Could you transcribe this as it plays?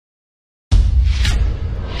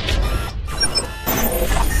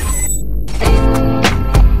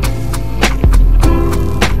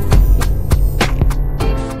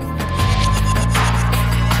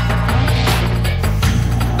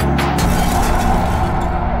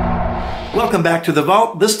Welcome back to the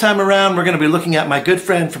vault. This time around we're going to be looking at my good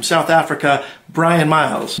friend from South Africa, Bryan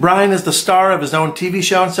Miles. Bryan is the star of his own TV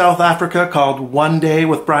show in South Africa called One Day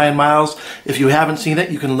with Bryan Miles. If you haven't seen it,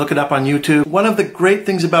 you can look it up on YouTube. One of the great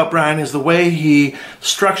things about Bryan is the way he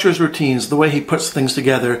structures routines, the way he puts things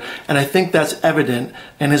together, and I think that's evident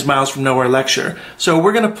in his Miles from Nowhere lecture. So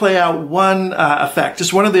we're going to play out one effect,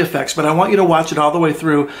 just one of the effects, but I want you to watch it all the way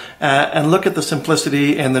through and look at the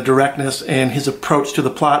simplicity and the directness and his approach to the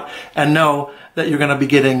plot, and know that you're going to be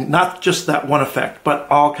getting not just that one effect, but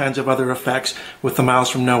all kinds of other effects with the Miles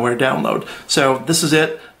from Nowhere download. So this is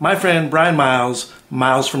it. My friend Bryan Miles,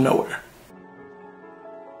 Miles from Nowhere.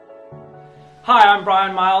 Hi, I'm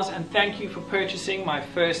Bryan Miles, and thank you for purchasing my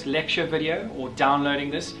first lecture video or downloading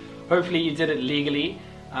this. Hopefully you did it legally.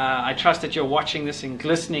 I trust that you're watching this in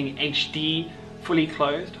glistening HD, fully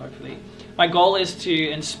clothed, hopefully. My goal is to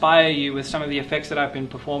inspire you with some of the effects that I've been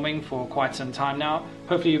performing for quite some time now.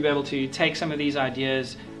 Hopefully you'll be able to take some of these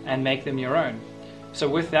ideas and make them your own. So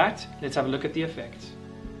with that, let's have a look at the effects.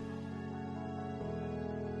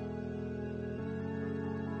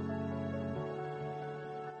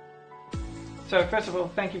 So first of all,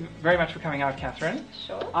 thank you very much for coming out, Catherine.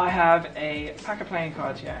 Sure. I have a pack of playing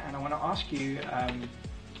cards here, and I want to ask you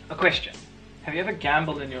a question. Have you ever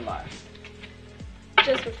gambled in your life?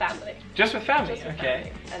 Just with family. Just with family, Just with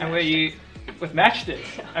okay. family. And were you with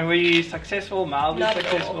matchsticks? Yeah. And were you successful, mildly Not at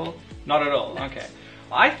successful? all. Not at all. No. Okay.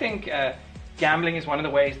 Well, I think gambling is one of the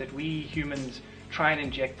ways that we humans try and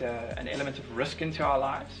inject an element of risk into our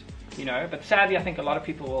lives. You know, but sadly, I think a lot of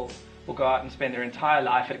people will go out and spend their entire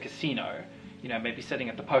life at a casino. You know, maybe sitting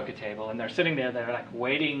at the poker table, and they're sitting there, they're like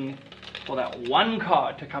waiting for that one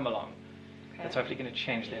card to come along. Okay. That's hopefully going to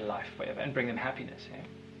change their life forever and bring them happiness. Yeah?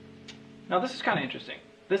 Now this is kind of interesting.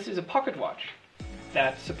 This is a pocket watch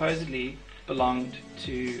that supposedly belonged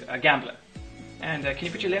to a gambler. And can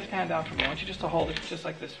you put your left hand out for me? I want you just to hold it just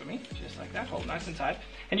like this for me. Just like that. Hold it nice and tight.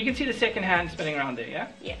 And you can see the second hand spinning around there, yeah?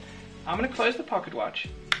 Yeah. I'm going to close the pocket watch.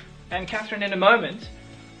 And Catherine, in a moment,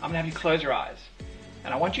 I'm going to have you close your eyes.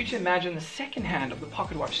 And I want you to imagine the second hand of the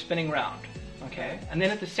pocket watch spinning around. Okay? And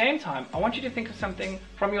then at the same time, I want you to think of something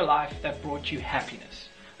from your life that brought you happiness.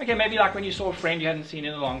 Okay, maybe like when you saw a friend you hadn't seen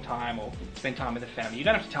in a long time, or spent time with a family. You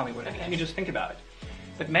don't have to tell me what it is, you can just think about it.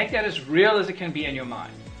 But make that as real as it can be in your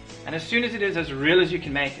mind. And as soon as it is as real as you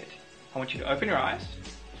can make it, I want you to open your eyes,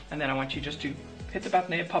 and then I want you just to hit the button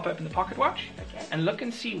there, pop open the pocket watch, and look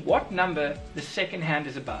and see what number the second hand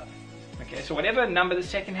is above. Okay, so whatever number the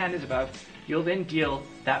second hand is above, you'll then deal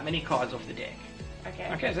that many cards off the deck.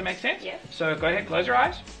 Okay. Okay, does that make sense? Yes. So go ahead, close your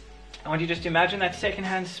eyes. I want you just to imagine that second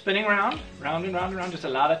hand spinning round and round and round. Just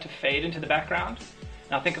allow that to fade into the background.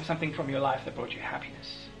 Now think of something from your life that brought you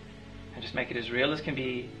happiness. And just make it as real as can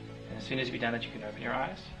be. And as soon as you've done it, you can open your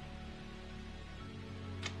eyes.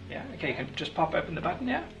 Yeah, okay, you can just pop open the button,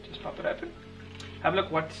 yeah? Just pop it open. Have a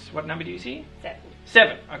look, what number do you see? 7.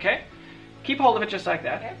 7, okay. Keep hold of it just like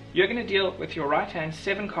that. Okay. You're going to deal with your right hand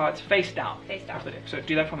 7 cards face down. Face down. Off the deck. So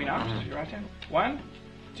do that for me now. Just with your right hand. 1,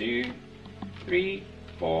 2, 3,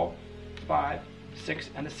 4, 5, 6,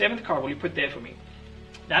 and the 7th card will you put there for me.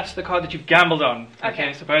 That's the card that you've gambled on.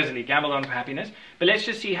 Okay, supposedly gambled on for happiness. But let's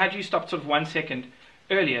just see, had you stopped sort of 1 second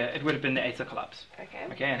earlier, it would have been the 8 of clubs. Okay.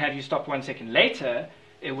 Okay, and had you stopped 1 second later,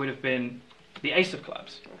 it would have been the ace of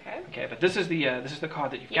clubs. Okay. Okay, but this is the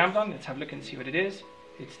card that you've gambled on. Let's have a look and see what it is.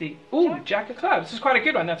 It's the Jack of clubs. This is quite a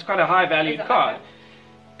good one. That's quite a high valued card. Okay.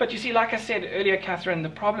 But you see, like I said earlier, Catherine, the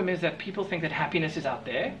problem is that people think that happiness is out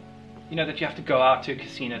there. You know, that you have to go out to a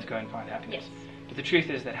casino to go and find happiness. Yes. But the truth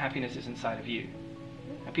is that happiness is inside of you.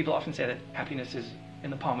 And people often say that happiness is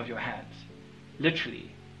in the palm of your hands.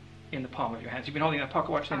 Literally in the palm of your hands. You've been holding that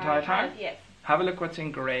pocket watch the entire time? Yes. Have a look what's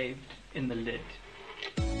engraved in the lid.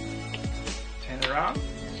 Turn it around.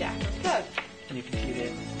 Jack of clubs. And you can see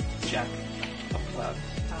there, Jack of clubs.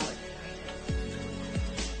 Oh,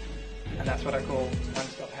 And that's what I call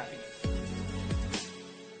one-stop happiness.